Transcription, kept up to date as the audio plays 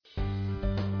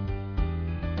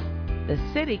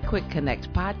The City Quick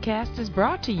Connect podcast is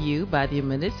brought to you by the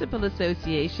Municipal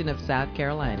Association of South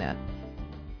Carolina.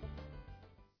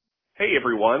 Hey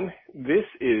everyone, this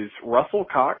is Russell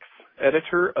Cox,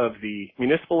 editor of the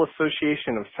Municipal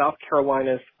Association of South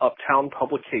Carolina's Uptown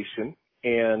publication,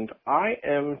 and I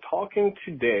am talking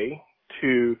today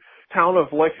to Town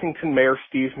of Lexington Mayor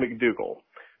Steve McDougall.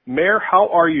 Mayor, how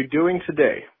are you doing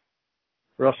today?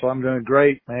 Russell, I'm doing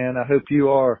great, man. I hope you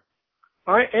are.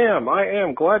 I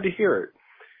am. Glad to hear it.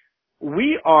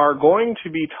 We are going to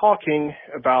be talking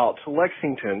about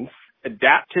Lexington's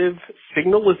adaptive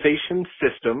signalization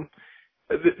system.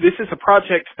 This is a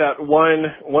project that won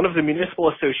one of the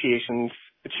Municipal Association's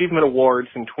Achievement Awards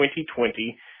in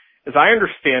 2020. As I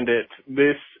understand it,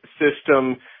 this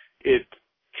system, it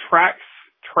tracks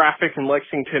traffic in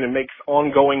Lexington and makes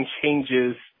ongoing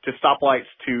changes to stoplights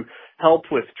to help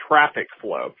with traffic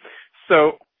flow.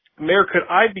 So, Mayor, could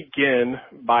I begin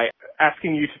by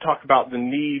asking you to talk about the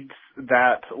needs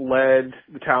that led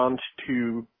the town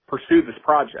to pursue this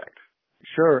project?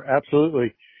 Sure,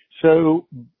 absolutely. So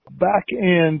back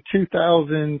in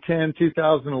 2010,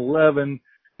 2011,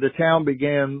 the town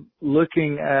began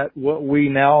looking at what we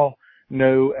now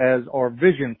know as our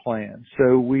vision plan.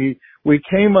 So we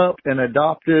came up and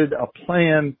adopted a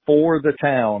plan for the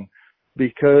town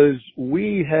because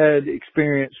we had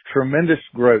experienced tremendous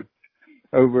growth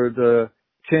over the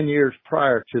 10 years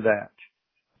prior to that.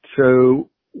 So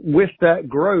with that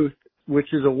growth, which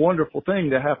is a wonderful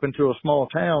thing to happen to a small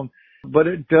town, but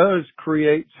it does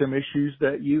create some issues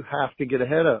that you have to get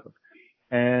ahead of.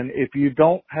 And if you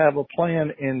don't have a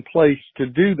plan in place to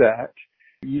do that,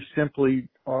 you simply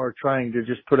are trying to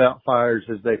just put out fires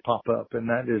as they pop up. And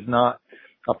that is not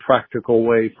a practical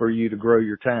way for you to grow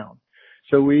your town.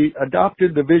 So we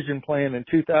adopted the vision plan in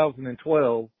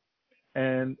 2012.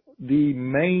 And the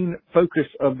main focus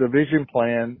of the vision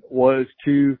plan was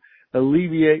to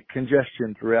alleviate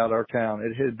congestion throughout our town.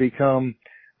 It had become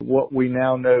what we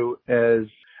now know as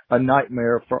a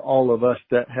nightmare for all of us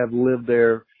that have lived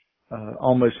there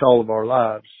almost all of our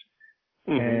lives.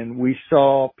 Mm-hmm. And we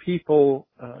saw people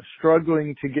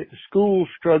struggling to get to school,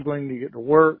 struggling to get to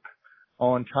work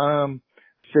on time,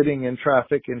 sitting in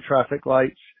traffic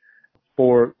lights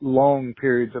for long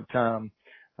periods of time.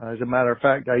 As a matter of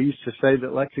fact, I used to say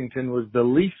that Lexington was the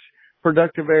least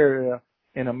productive area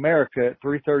in America at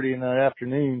 3:30 in the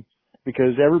afternoon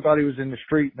because everybody was in the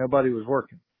street, nobody was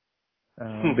working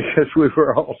because we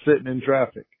were all sitting in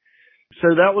traffic.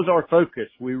 So that was our focus.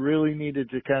 We really needed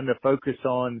to kind of focus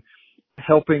on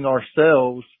helping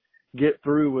ourselves get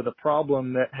through with a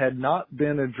problem that had not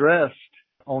been addressed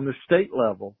on the state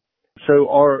level. So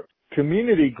our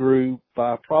community grew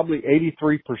by probably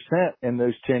 83% in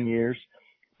those 10 years.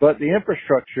 But the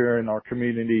infrastructure in our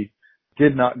community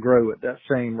did not grow at that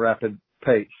same rapid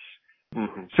pace.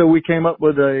 Mm-hmm. So we came up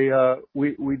with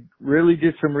we really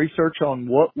did some research on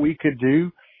what we could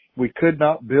do. We could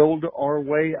not build our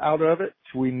way out of it.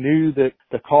 We knew that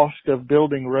the cost of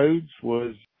building roads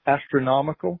was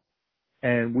astronomical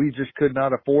and we just could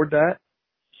not afford that.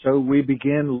 So we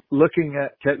began looking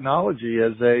at technology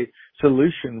as a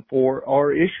solution for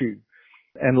our issue.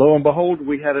 And lo and behold,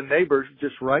 we had a neighbor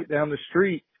just right down the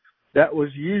street that was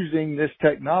using this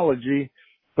technology,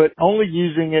 but only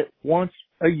using it once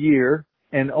a year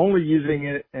and only using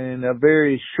it in a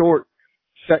very short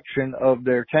section of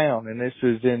their town. And this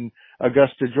is in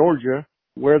Augusta, Georgia,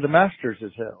 where the Masters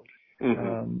is held.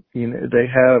 Mm-hmm. They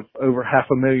have over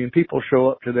 500,000 people show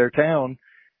up to their town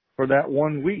for that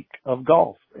 1 week of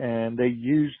golf. And they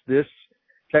use this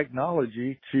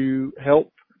technology to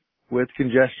help with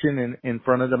congestion in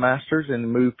front of the Masters and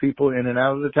move people in and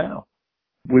out of the town.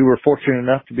 We were fortunate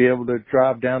enough to be able to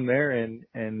drive down there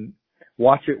and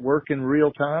watch it work in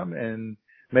real time and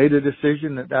made a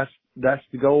decision that that's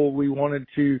the goal we wanted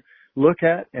to look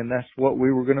at and that's what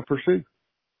we were going to pursue.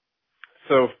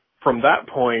 So from that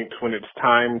point, when it's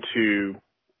time to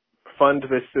fund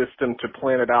this system, to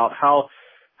plan it out,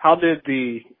 how did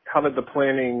the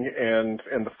planning and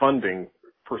the funding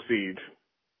proceed?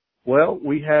 Well,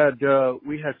 we had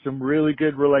some really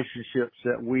good relationships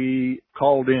that we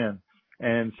called in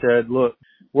and said, look,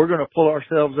 we're going to pull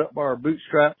ourselves up by our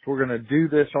bootstraps. We're going to do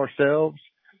this ourselves.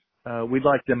 We'd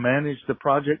like to manage the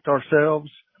project ourselves.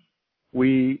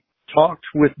 We talked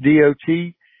with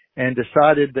DOT and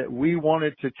decided that we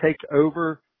wanted to take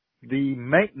over the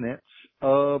maintenance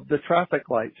of the traffic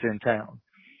lights in town.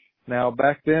 Now,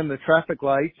 back then, the traffic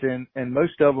lights, and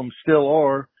most of them still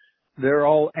are, they're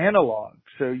all analog.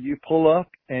 So you pull up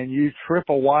and you trip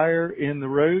a wire in the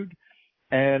road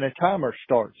and a timer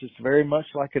starts. It's very much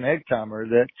like an egg timer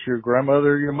that your grandmother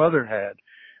or your mother had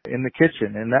in the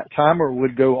kitchen. And that timer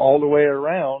would go all the way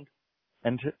around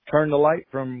and turn the light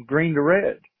from green to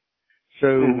red.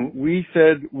 So we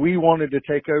said we wanted to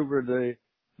take over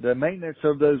the maintenance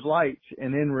of those lights,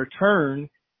 and in return,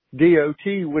 DOT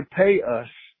would pay us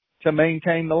to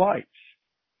maintain the lights.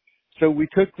 So we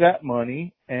took that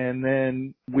money, and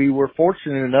then we were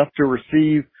fortunate enough to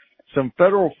receive some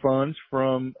federal funds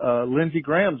from Lindsey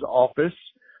Graham's office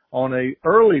on a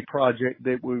early project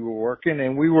that we were working,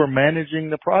 and we were managing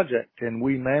the project, and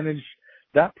we managed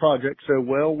that project so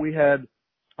well we had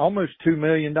almost $2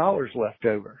 million left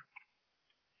over.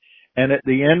 And at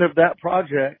the end of that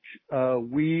project,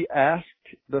 we asked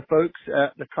the folks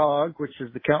at the COG, which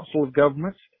is the Council of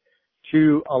Governments,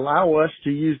 to allow us to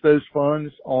use those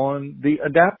funds on the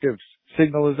adaptive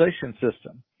signalization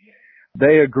system.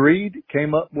 They agreed,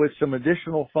 came up with some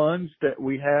additional funds that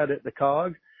we had at the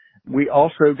COG. We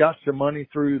also got some money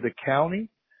through the county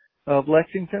of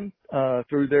Lexington,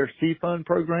 through their C-Fund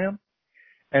program.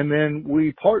 And then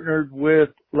we partnered with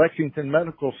Lexington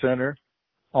Medical Center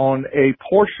on a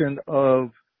portion of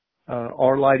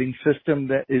our lighting system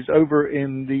that is over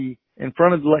in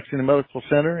front of the Lexington Medical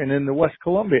Center and in the West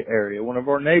Columbia area, one of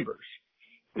our neighbors.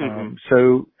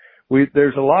 So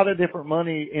there's a lot of different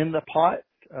money in the pot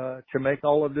to make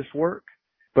all of this work,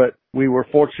 but we were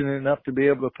fortunate enough to be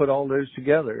able to put all those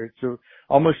together. It's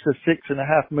almost a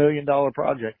 $6.5 million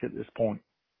project at this point.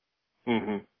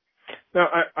 Now,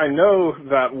 I know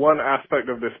that one aspect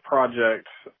of this project,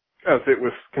 as it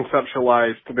was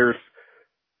conceptualized,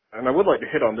 and I would like to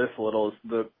hit on this a little, is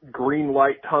the green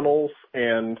light tunnels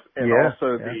and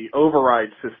the override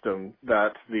system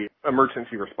that the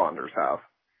emergency responders have.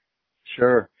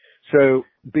 Sure. So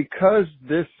because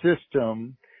this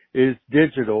system is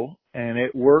digital and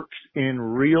it works in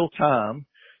real time,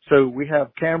 so we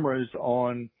have cameras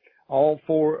on all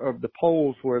 4 of the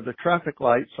poles where the traffic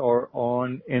lights are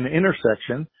on an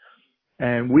intersection,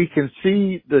 and we can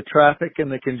see the traffic and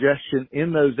the congestion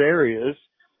in those areas.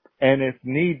 And if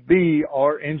need be,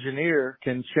 our engineer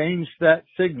can change that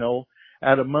signal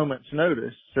at a moment's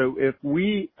notice. So if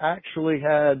we actually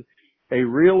had a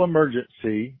real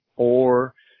emergency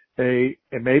or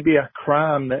maybe a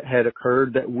crime that had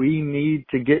occurred that we need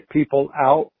to get people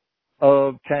out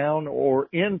of town or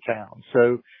in town.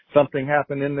 So something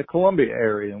happened in the Columbia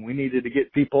area and we needed to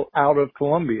get people out of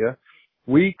Columbia.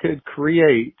 We could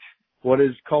create what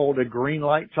is called a green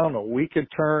light tunnel. We could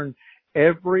turn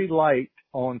every light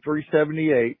on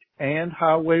 378 and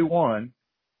Highway 1,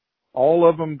 all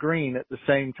of them green at the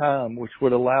same time, which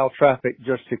would allow traffic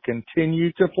just to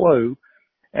continue to flow,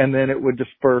 and then it would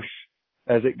disperse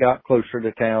as it got closer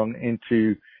to town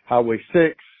into Highway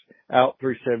 6, out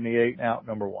 378, and out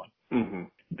number 1.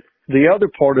 The other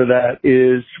part of that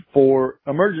is for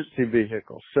emergency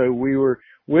vehicles. So we were,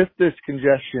 with this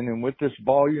congestion and with this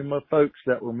volume of folks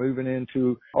that were moving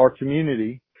into our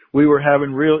community, we were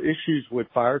having real issues with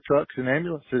fire trucks and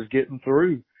ambulances getting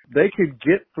through. They could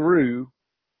get through,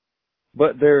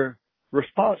 but their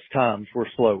response times were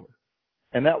slower,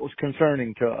 and that was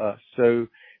concerning to us. So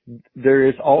there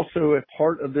is also a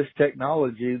part of this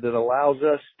technology that allows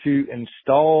us to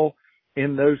install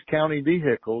in those county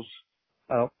vehicles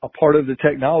a part of the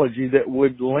technology that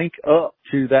would link up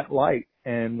to that light.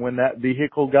 And when that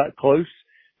vehicle got close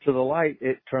to the light,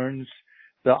 it turns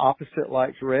the opposite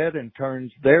lights red and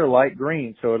turns their light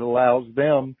green. So it allows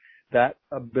them that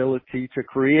ability to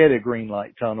create a green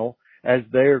light tunnel as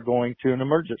they're going to an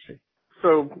emergency.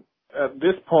 So at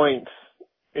this point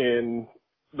in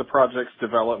the project's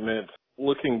development,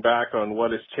 looking back on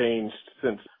what has changed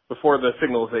since before the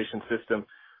signalization system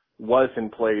was in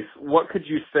place, what could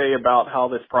you say about how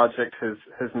this project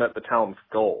has met the town's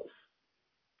goals?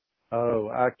 Oh,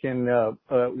 I can,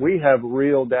 we have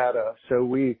real data. So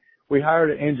we hired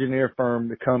an engineer firm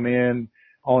to come in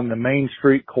on the Main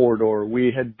Street corridor.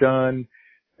 We had done,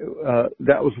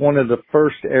 that was one of the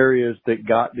first areas that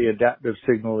got the adaptive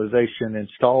signalization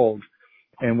installed.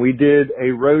 And we did a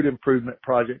road improvement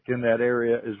project in that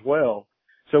area as well.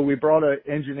 So we brought an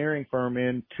engineering firm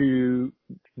in to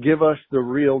give us the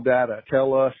real data,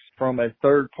 tell us from a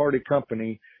third party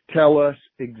company, tell us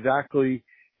exactly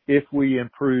if we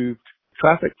improved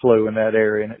traffic flow in that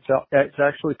area. And it's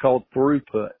actually called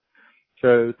throughput.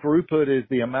 So throughput is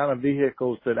the amount of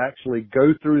vehicles that actually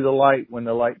go through the light when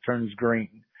the light turns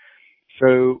green.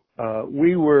 So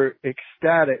we were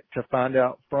ecstatic to find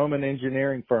out from an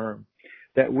engineering firm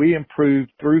that we improved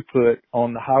throughput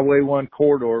on the Highway 1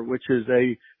 corridor, which is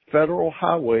a federal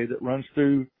highway that runs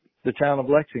through the town of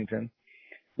Lexington.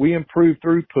 We improved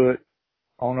throughput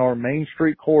on our Main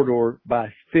Street corridor by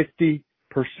 50%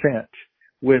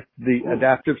 with the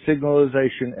adaptive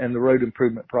signalization and the road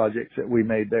improvement projects that we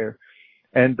made there.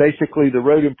 And basically the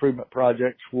road improvement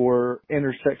projects were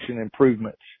intersection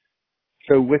improvements.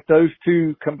 So with those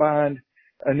two combined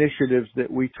initiatives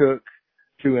that we took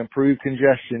to improve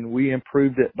congestion, we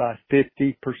improved it by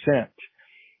 50%.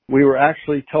 We were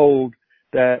actually told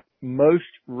that most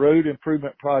road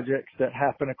improvement projects that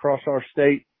happen across our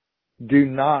state do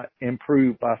not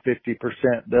improve by 50%.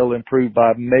 They'll improve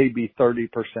by maybe 30%.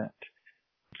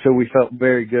 So we felt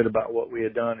very good about what we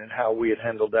had done and how we had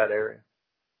handled that area.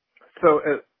 So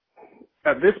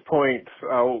at this point,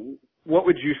 what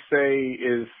would you say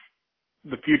is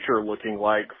the future looking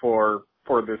like for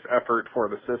this effort for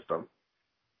the system?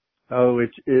 Oh,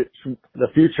 it's the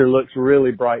future looks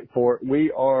really bright for it.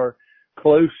 We are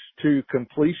close to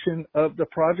completion of the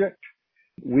project.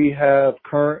 We have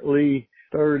currently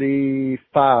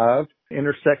 35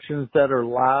 intersections that are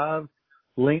live,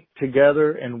 linked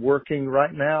together and working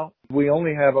right now. We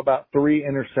only have about 3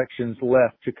 intersections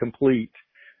left to complete.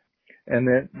 And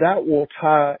then that will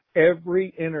tie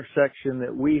every intersection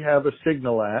that we have a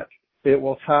signal at. It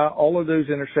will tie all of those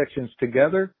intersections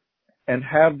together and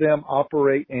have them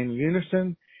operate in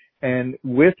unison and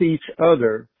with each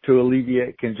other to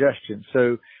alleviate congestion.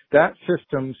 So that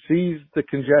system sees the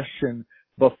congestion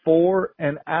before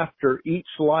and after each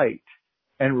light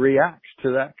and reacts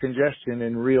to that congestion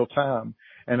in real time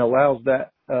and allows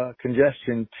that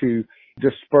congestion to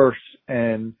disperse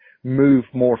and move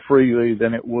more freely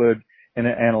than it would in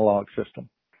an analog system.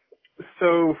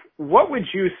 So what would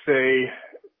you say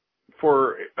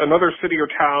for another city or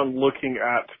town looking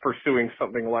at pursuing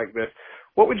something like this?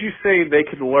 What would you say they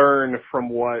could learn from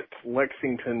what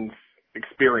Lexington's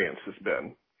experience has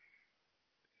been?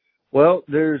 Well,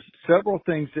 there's several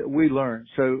things that we learned.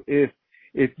 So if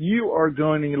you are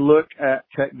going to look at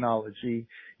technology,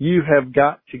 you have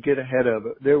got to get ahead of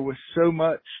it. There was so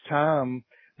much time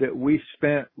that we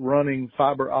spent running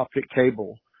fiber optic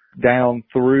cable down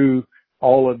through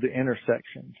all of the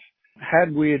intersections.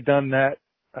 Had we had done that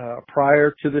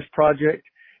prior to this project,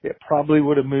 it probably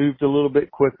would have moved a little bit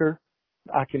quicker.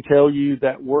 I can tell you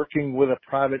that working with a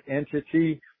private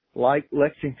entity like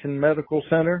Lexington Medical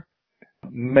Center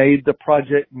made the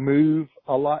project move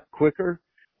a lot quicker.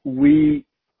 We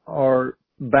are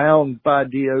bound by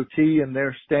DOT and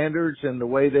their standards and the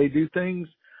way they do things,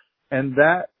 and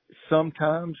that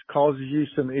sometimes causes you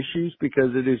some issues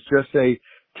because it is just a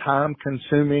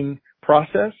time-consuming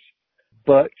process,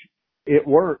 but it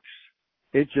works.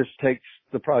 It just takes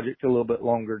the project a little bit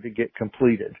longer to get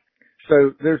completed.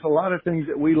 So there's a lot of things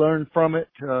that we learned from it,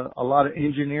 a lot of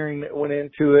engineering that went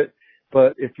into it.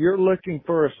 But if you're looking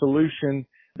for a solution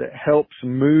that helps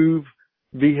move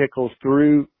vehicles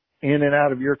through, in and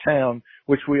out of your town,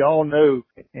 which we all know,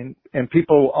 and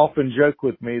people often joke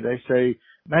with me, they say,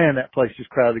 man, that place is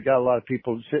crowded, got a lot of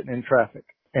people sitting in traffic.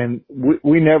 And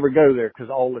we never go there because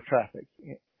all the traffic.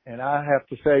 And I have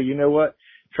to say, you know what?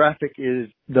 Traffic is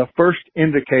the first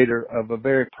indicator of a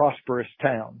very prosperous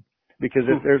town, because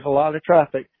if there's a lot of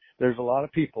traffic, there's a lot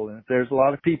of people. And if there's a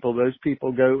lot of people, those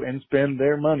people go and spend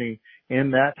their money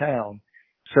in that town.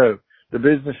 So the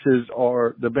businesses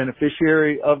are the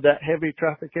beneficiary of that heavy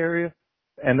traffic area.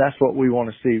 And that's what we want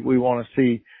to see. We want to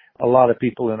see a lot of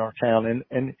people in our town.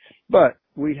 But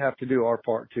we have to do our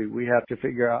part too. We have to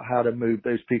figure out how to move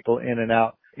those people in and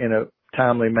out in a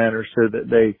timely manner so that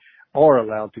they are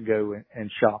allowed to go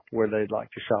and shop where they'd like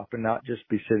to shop and not just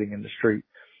be sitting in the street.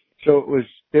 So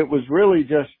it was really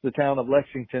just the town of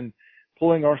Lexington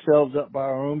pulling ourselves up by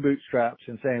our own bootstraps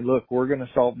and saying, look, we're going to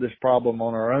solve this problem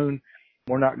on our own.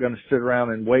 We're not going to sit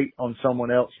around and wait on someone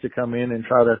else to come in and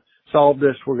try to solve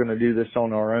this. We're going to do this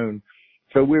on our own.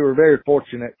 So we were very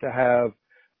fortunate to have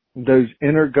those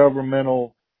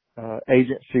intergovernmental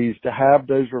agencies, to have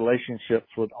those relationships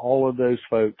with all of those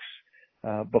folks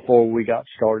before we got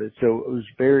started. So it was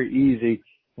very easy.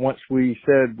 Once we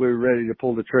said we were ready to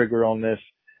pull the trigger on this,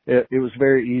 it was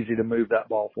very easy to move that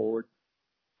ball forward.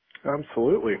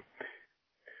 Absolutely.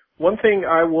 One thing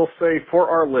I will say for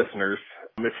our listeners,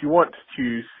 if you want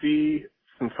to see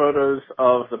some photos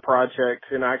of the project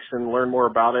in action, learn more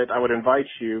about it, I would invite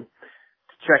you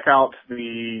to check out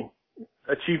the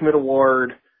Achievement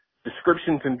Award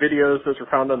descriptions and videos. Those are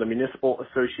found on the Municipal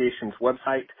Association's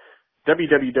website,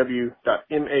 www.masc.sc.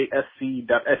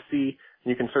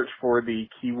 You can search for the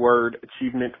keyword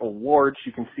Achievement Awards.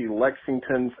 You can see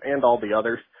Lexington's and all the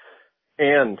others.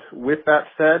 And with that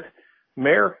said,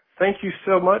 Mayor, thank you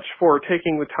so much for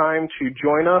taking the time to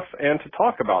join us and to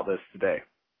talk about this today.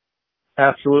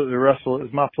 Absolutely, Russell. It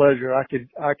was my pleasure. I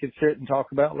could sit and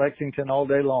talk about Lexington all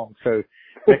day long. So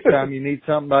next time you need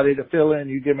somebody to fill in,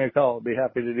 you give me a call. I'll be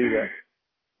happy to do that.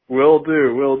 Will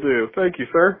do. Thank you,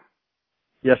 sir.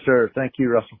 Yes, sir. Thank you,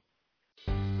 Russell.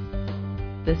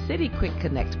 The City Quick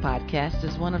Connect podcast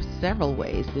is one of several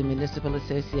ways the Municipal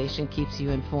Association keeps you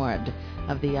informed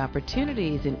of the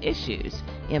opportunities and issues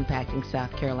impacting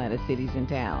South Carolina cities and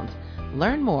towns.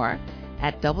 Learn more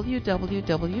at www.masc.sc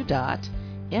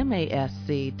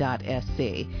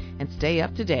and stay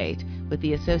up to date with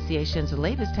the association's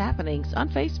latest happenings on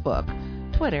Facebook,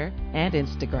 Twitter, and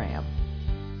Instagram.